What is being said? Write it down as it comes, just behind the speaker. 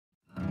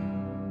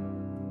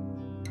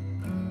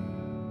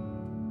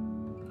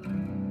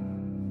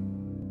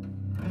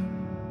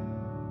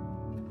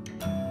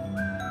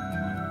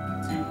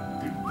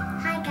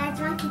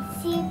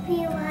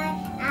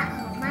CPY at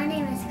Home. My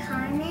name is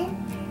Carmen.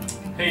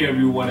 Hey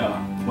everyone,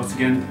 once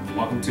again,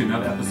 welcome to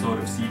another episode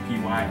of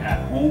CPY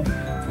at Home.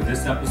 For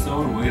this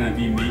episode, we're going to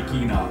be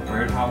making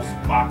birdhouse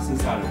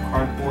boxes out of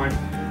cardboard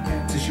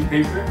and tissue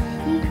paper.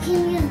 You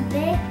can use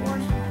big or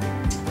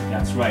small.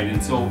 That's right,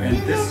 and so in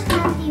you this... can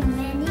have the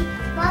mini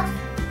box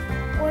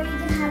or you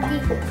can have the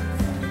fully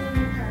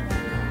covered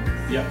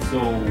box. Yep, so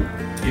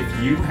if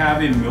you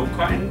have a milk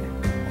carton,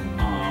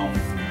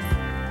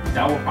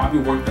 that will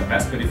probably work the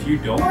best, but if you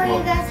don't... Or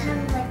you guys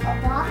have like a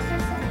box or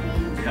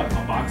something? Yep,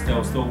 a box that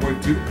will still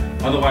work too.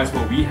 Otherwise,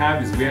 what we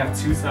have is we have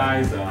two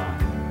size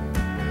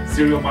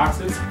cereal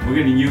boxes. We're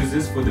going to use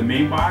this for the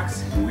main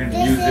box. We're going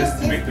to use this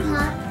to make the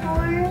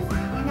popcorn,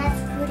 and that's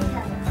fruity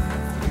pebbles.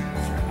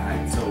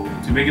 Alright, so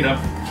to make it up,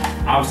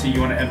 obviously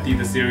you want to empty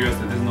the cereal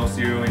so there's no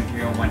cereal in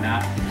here and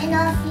whatnot. And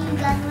also you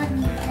guys would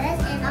need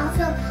this, and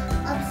also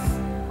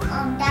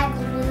that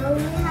glue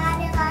we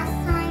had it last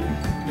time.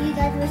 You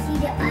guys will see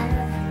the other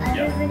video.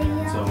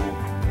 So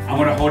I'm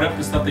going to hold up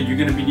the stuff that you're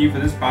going to be needing for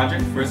this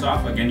project. First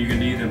off, again, you're going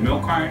to need a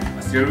milk carton,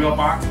 a cereal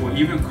box, or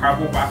even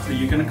cardboard box that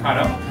you're going to cut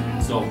up.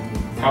 So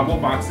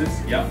cardboard boxes,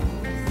 yep.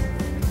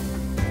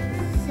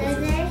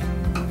 Scissors,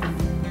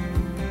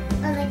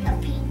 or like a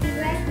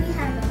paintbrush. We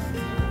have those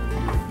too.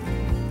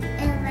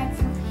 And like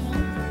some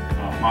paint.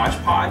 Mod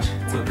Podge.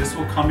 So this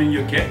will come in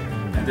your kit,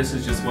 and this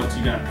is just what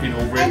you're going to paint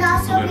over it. And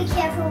also be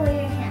careful with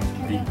your hands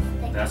because it's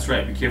sticky. That's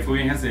right. Be careful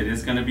with your hands. It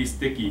is going to be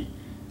sticky.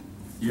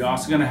 You're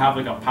also going to have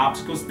like a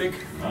popsicle stick,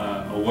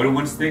 a water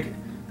one stick.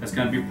 That's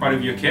going to be part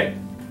of your kit.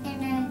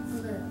 And then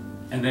glue.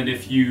 And then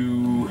if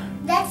you...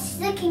 That's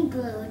sticking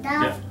glue.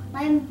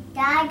 My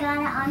dad got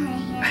it on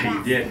his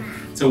hand. He did.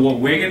 So what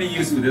we're going to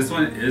use for this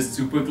one is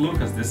super glue,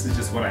 because this is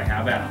just what I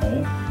have at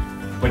home.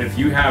 But if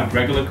you have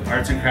regular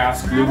arts and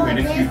crafts glue, and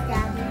if you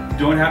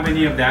don't have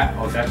any of that,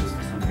 oh, that's just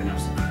something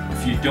else.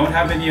 If you don't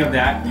have any of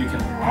that, you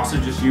can also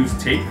just use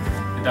tape,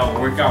 and that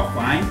will work out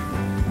fine.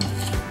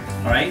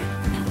 All right.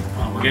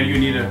 Again, you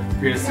need a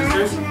pair of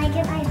scissors. Can I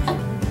get my...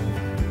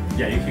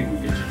 Yeah, you can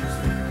get your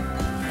scissors.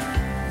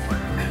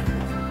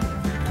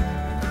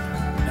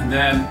 And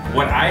then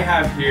what I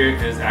have here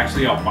is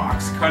actually a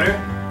box cutter.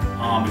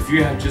 If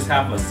you just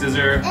have a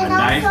scissor, a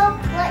knife. And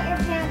also let your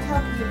parents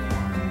help you with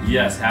that.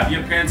 Yes, have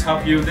your parents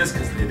help you with this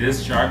because it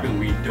is sharp and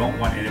we don't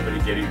want anybody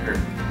getting hurt.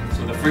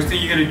 So the first thing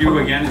you're going to do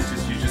again is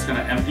you're just going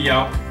to empty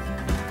out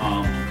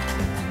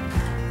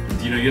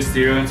your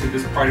cereal into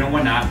this part and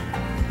whatnot.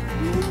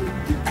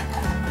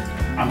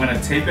 I'm going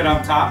to tape it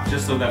on top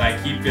just so that I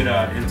keep it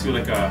into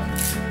like a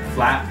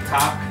flat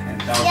top.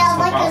 And yeah,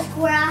 like a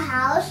square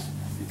house.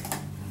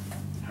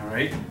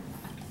 Alright.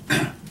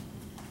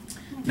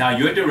 Now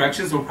your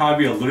directions will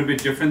probably be a little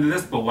bit different than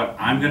this, but what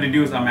I'm going to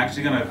do is I'm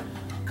actually going to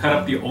cut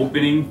up the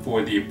opening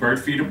for the bird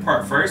feeder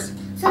part first.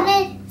 So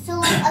like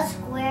a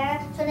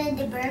square, so then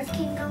the birds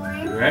can go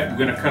in? Alright, we're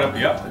going to cut up,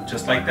 yep,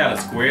 just like that, a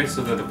square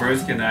so that the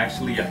birds can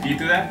actually feed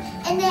through that.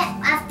 And then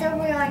after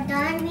we are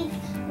done,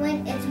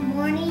 when it's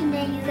morning,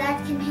 then you guys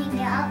can hang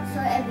it up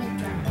so it'll be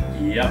dry.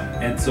 Yep,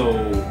 and so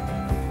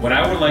what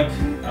I would like,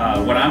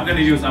 what I'm going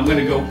to do is I'm going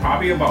to go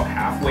probably about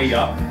halfway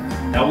up.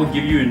 That will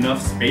give you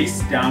enough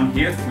space down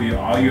here for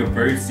all your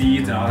bird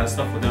seeds and all that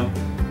stuff for them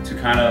to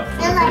kind of,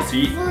 for the bird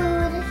seed. Food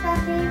or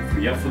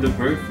something. Yep, for the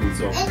bird food.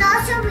 So. And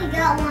also we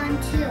got one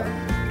too.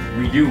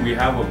 We do, we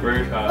have a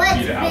bird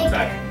feeder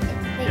outside.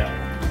 Yeah.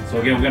 So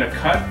again, we're going to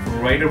cut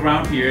right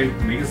around here,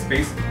 make a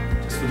space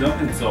for them,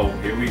 and so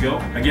here we go.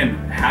 Again,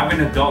 have an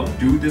adult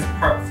do this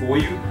part for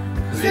you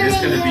because it is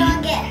going to be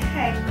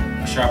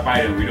a sharp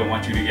item. We don't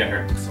want you to get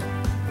hurt.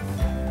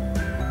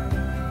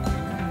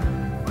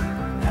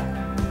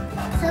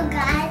 So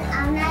guys,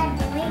 I'm not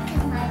doing it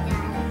because my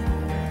dad is.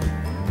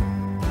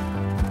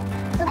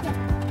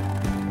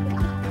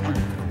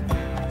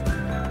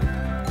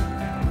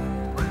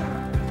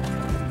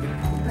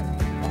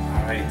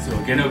 Alright, so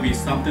again, it'll be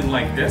something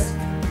like this.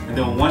 And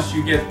then once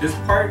you get this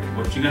part,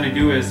 what you're going to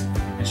do is,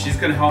 and she's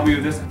going to help me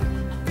with this.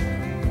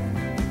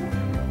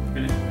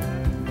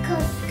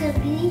 Because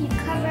we need to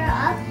cover it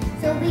up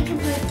so we can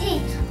put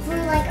things for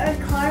like our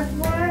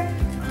cardboard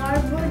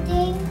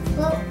thing.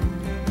 Well,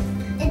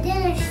 it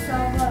didn't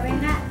show, but we're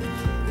not.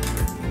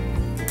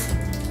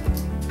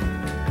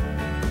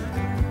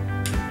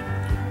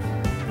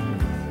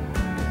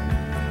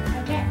 I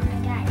can't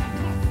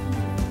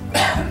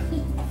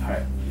see.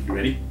 Alright, you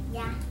ready?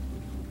 Yeah.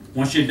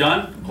 Once you're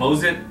done,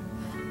 close it.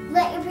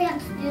 Let your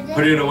parents do this.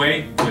 Put it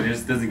away so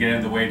this doesn't get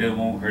in the way, it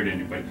won't hurt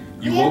anybody.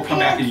 You will come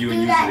back and you will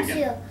use it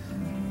again.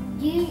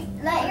 You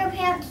let your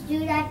parents do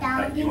that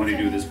down. Right, you want to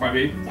do this part,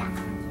 baby? Yeah.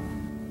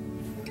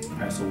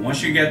 Alright, so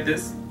once you get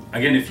this,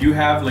 again, if you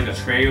have like a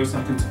tray or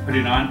something to put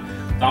it on,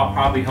 that'll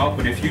probably help.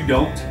 But if you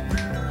don't,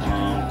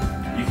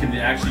 you can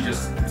actually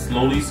just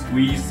slowly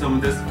squeeze some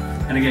of this.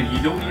 And again, you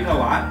don't need a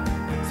lot,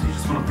 so you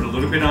just want to put a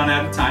little bit on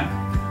at a time.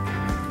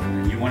 And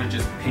then you want to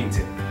just paint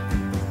it.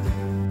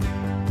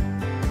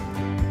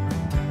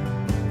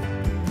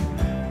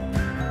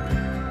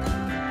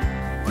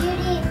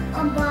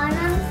 On bottom,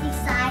 the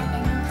side,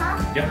 and the top.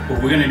 Yep, but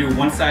we're going to do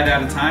one side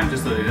at a time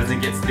just so that it doesn't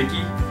get sticky.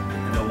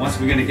 And then once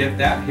we're gonna get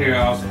that, here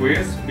are our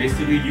squares.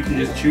 Basically, you can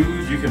just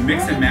choose, you can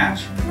mix and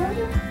match,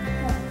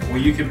 or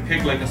you can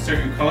pick like a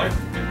certain color.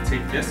 I'm gonna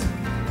take this,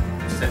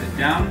 set it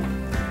down.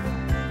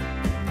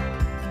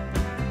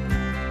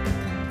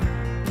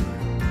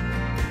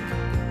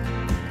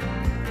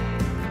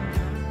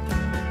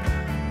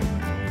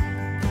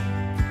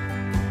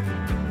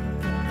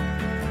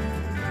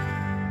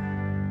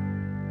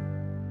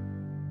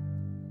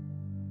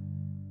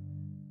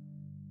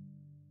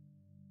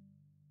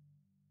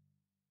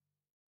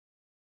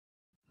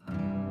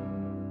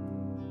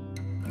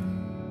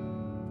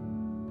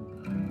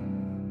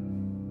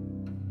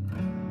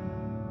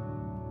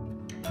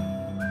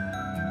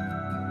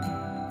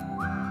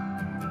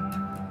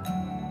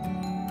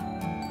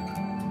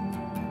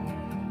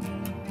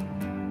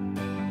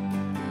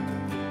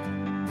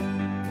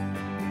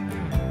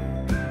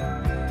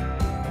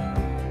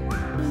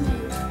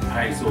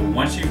 Alright, so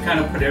once you kind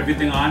of put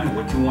everything on,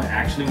 what you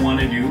actually want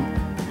to do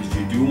is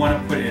you do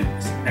want to put an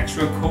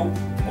extra coat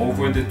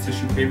over the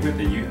tissue paper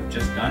that you have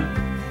just done.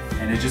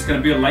 And it's just going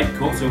to be a light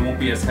coat, so it won't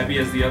be as heavy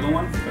as the other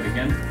one. But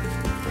again,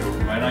 go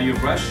right on your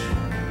brush.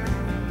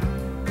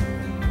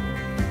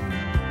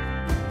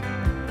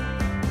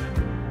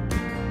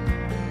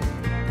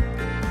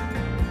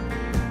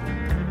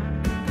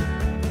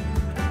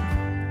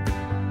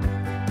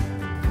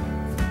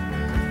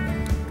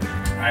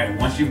 Alright,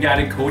 once you've got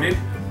it coated,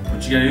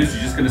 what you're gonna do is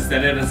you're just gonna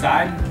set it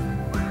aside.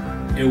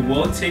 It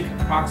will take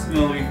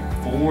approximately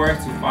 4 to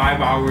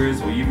 5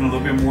 hours or even a little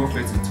bit more for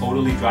it to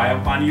totally dry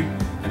up on you.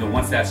 And then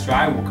once that's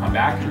dry, we'll come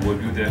back and we'll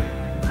do the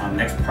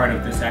next part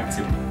of this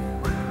activity.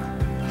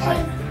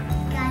 Hey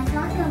guys,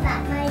 welcome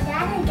back. My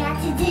dad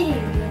got to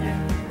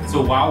dinner.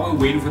 So while we're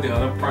waiting for the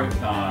other part,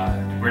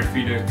 bird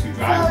feeder to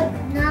dry. So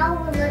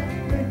now we're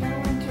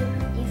going to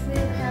the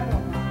fruit cover.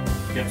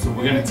 Yep, so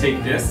we're gonna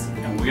take this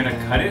and we're gonna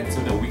cut it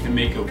so that we can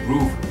make a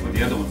roof for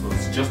the other one. So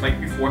it's just like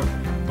before.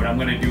 What I'm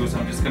gonna do is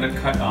I'm just gonna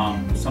cut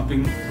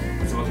something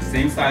that's about the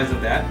same size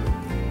of that.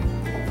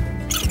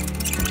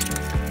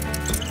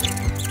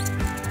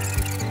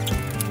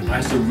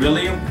 Alright, so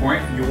really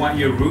important, you want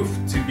your roof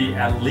to be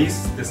at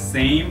least the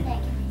same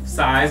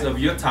size of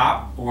your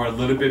top or a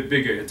little bit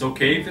bigger. It's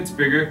okay if it's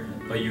bigger,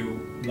 but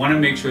you want to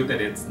make sure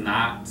that it's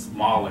not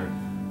smaller.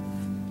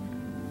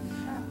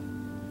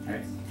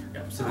 Alright,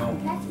 yep. So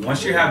then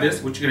once you have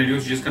this, what you're gonna do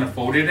is you're just gonna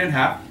fold it in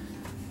half.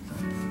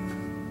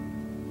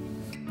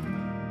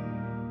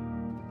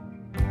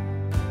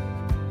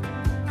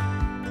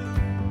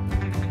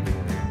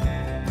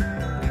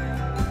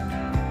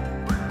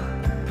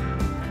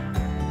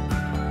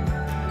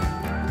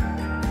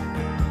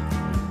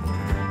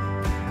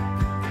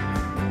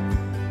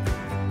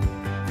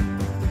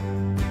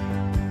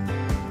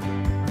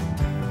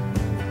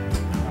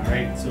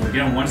 Alright, so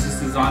again, once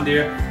this is on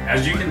there,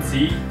 as you can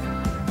see,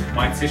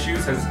 my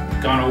tissues has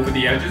gone over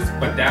the edges,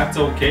 but that's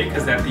okay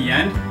because at the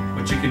end,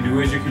 what you can do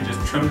is you can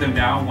just trim them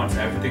down once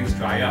everything's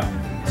dry up.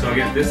 So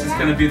again, this is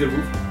going to be the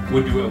roof.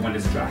 We'll do it when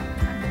it's dry,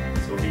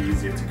 so it'll be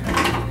easier to cut.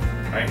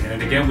 Alright, and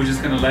then again, we're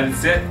just going to let it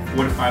sit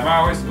 4 to 5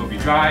 hours. It'll be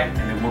dry, and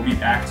then we'll be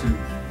back to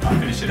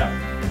finish it up.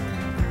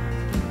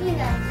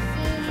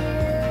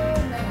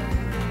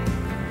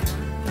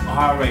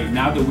 Alright,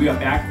 now that we are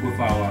back with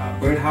our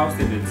birdhouse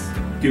and it's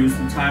given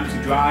some time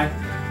to dry,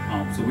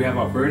 so we have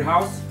our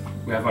birdhouse,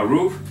 we have our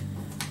roof,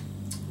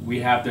 we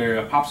have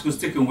the popsicle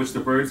stick in which the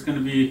bird's going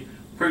to be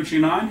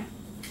perching on.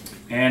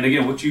 And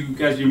again, what you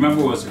guys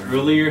remember was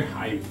earlier,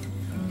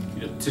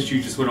 the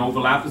tissue just went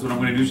overlap. This what I'm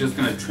going to do is just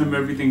going to trim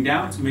everything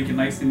down to make it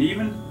nice and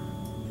even.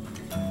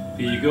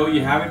 There you go,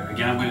 you have it.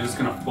 Again, I'm just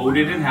going to fold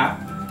it in half.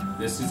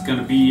 This is going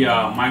to be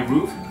my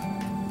roof.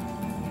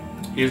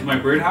 Here's my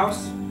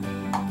birdhouse.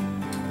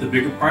 The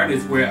bigger part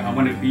is where I'm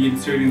going to be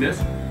inserting this.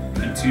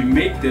 And to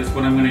make this,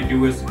 what I'm going to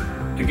do is,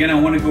 again, I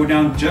want to go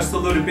down just a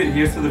little bit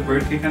here so the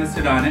bird can kind of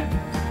sit on it.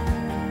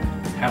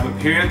 Have a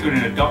parent or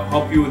an adult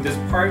help you with this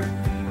part.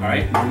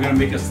 Alright, we're going to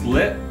make a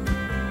slit.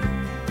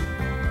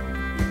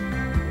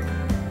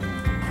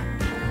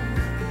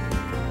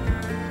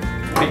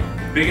 Okay,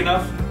 big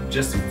enough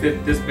just to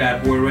fit this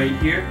bad boy right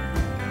here.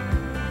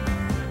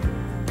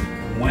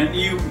 When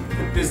you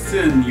put this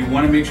in, you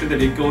want to make sure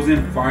that it goes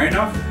in far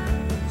enough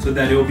so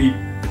that it will be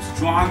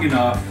strong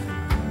enough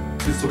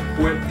to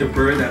support the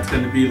bird that's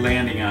going to be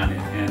landing on it.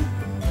 And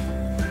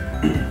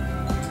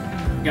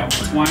got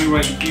my twine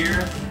right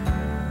here.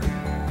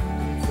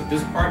 So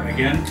this part,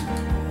 again,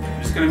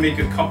 I'm just going to make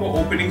a couple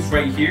openings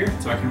right here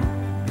so I can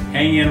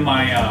hang in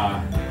my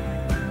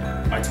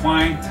my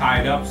twine, tie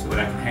it up so that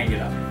I can hang it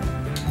up.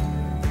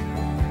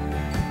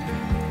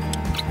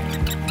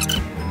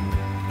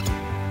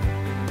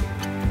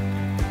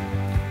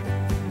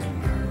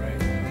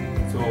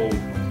 Alright, so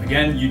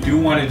again, you do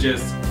want to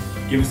just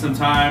give it some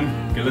time.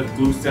 You let the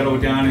glue settle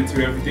down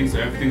into everything so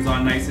everything's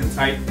on nice and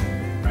tight.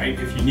 Right?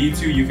 If you need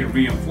to, you can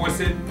reinforce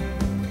it.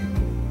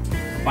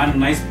 Find a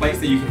nice place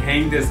that you can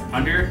hang this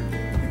under.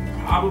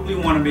 You probably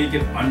want to make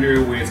it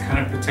under where it's kind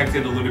of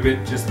protected a little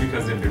bit, just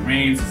because if it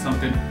rains or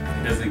something,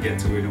 it doesn't get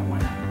to it and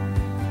whatnot.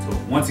 So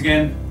once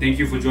again, thank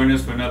you for joining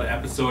us for another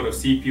episode of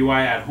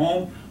CPY at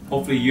Home.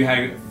 Hopefully you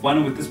had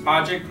fun with this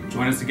project.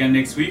 Join us again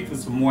next week for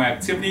some more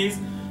activities.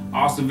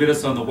 Also visit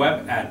us on the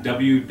web at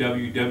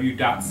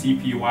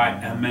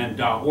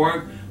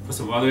www.cpymn.org for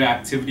some other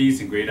activities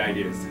and great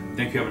ideas.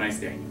 Thank you. Have a nice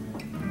day.